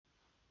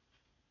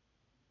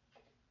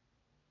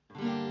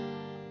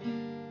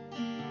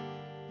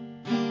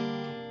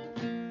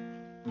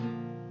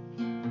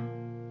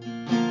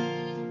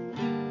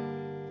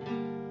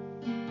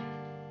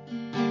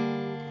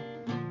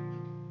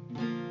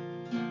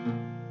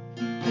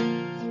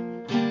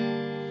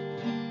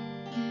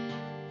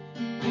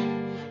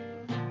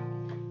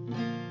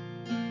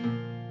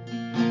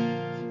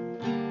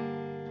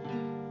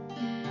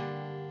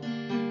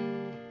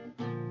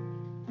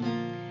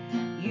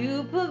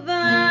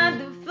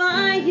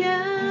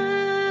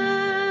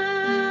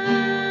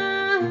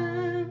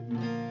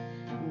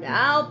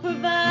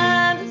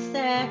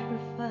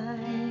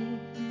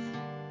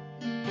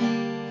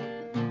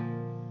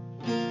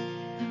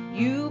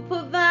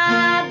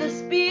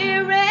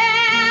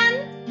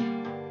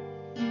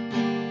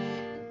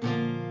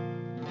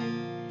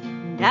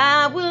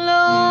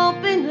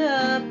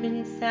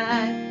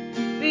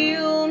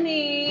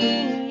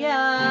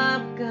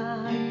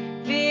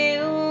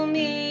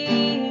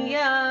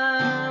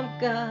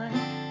God.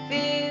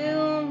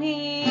 Fill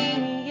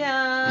me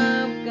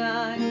up,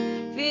 God.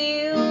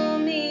 Fill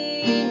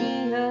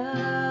me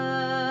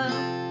up.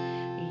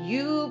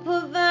 You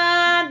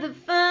provide the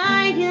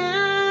fire.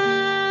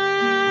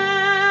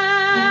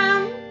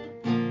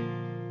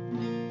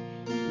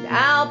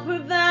 I'll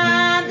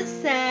provide the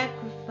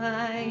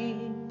sacrifice.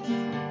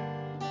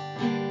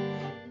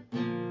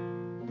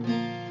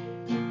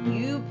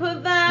 You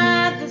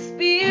provide the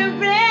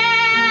Spirit.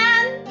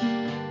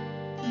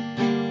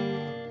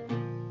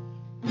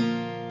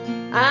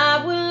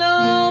 I will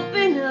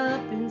open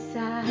up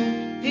inside.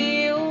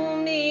 Fill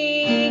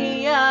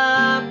me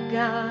up,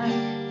 God.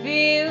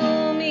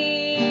 Fill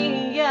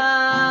me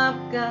up,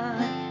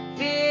 God.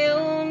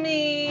 Fill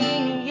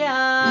me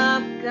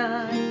up,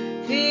 God.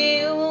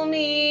 Fill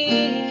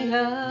me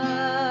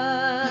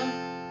up.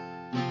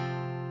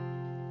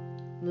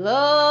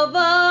 Love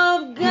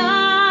of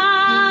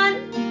God,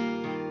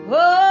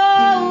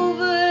 overflow,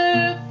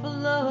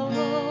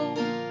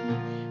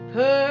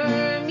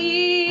 permeate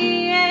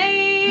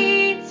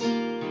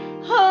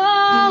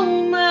all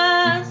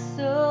my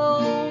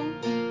soul.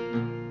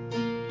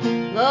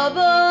 Love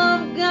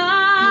of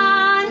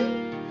God,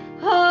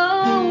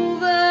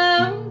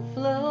 overflow,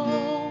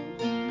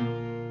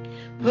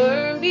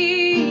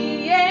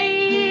 permeate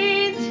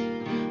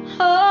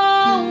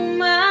all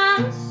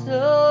my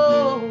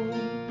soul.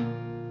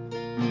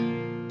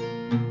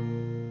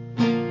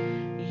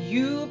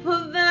 You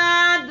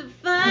provide the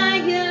fire,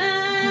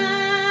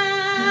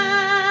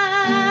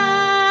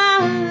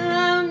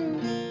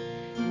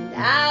 and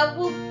I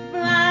will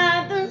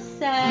provide the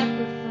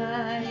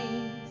sacrifice.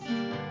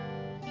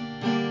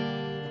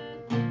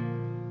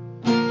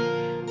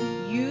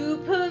 You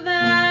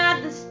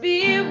provide the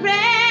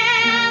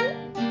Spirit,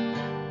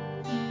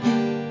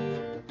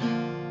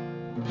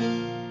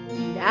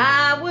 and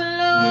I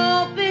will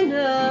open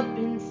up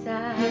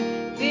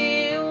inside.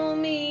 Fill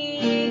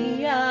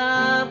me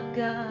up,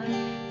 God.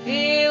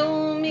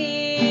 Fill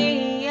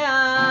me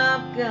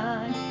up,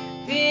 God.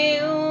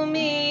 Fill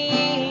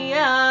me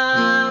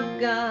up,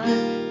 God.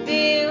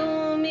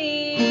 Fill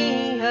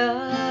me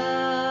up.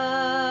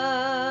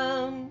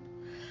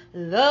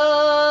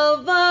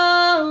 Love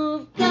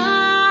of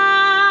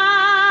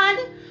God,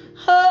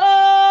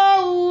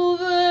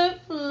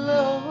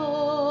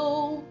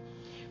 overflow,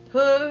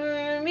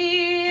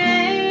 permeate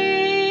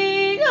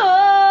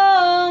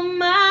all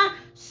my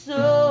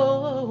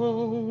soul.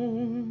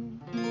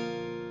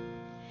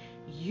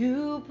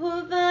 You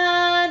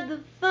provide the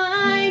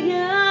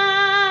fire,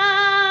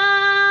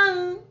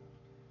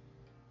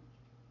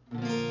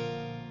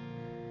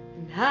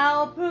 and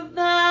I'll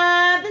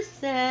provide the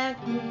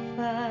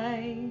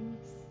sacrifice.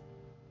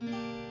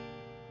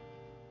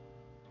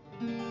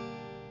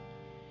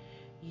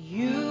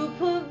 You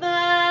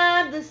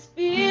provide the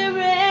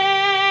Spirit,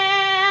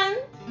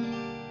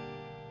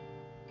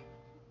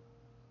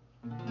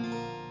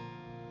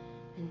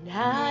 and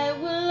I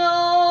will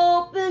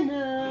open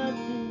up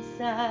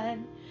inside.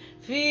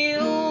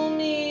 Fill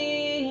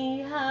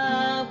me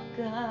up,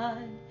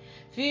 God.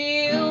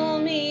 Fill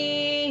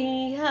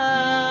me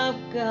up,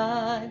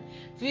 God.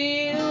 Fill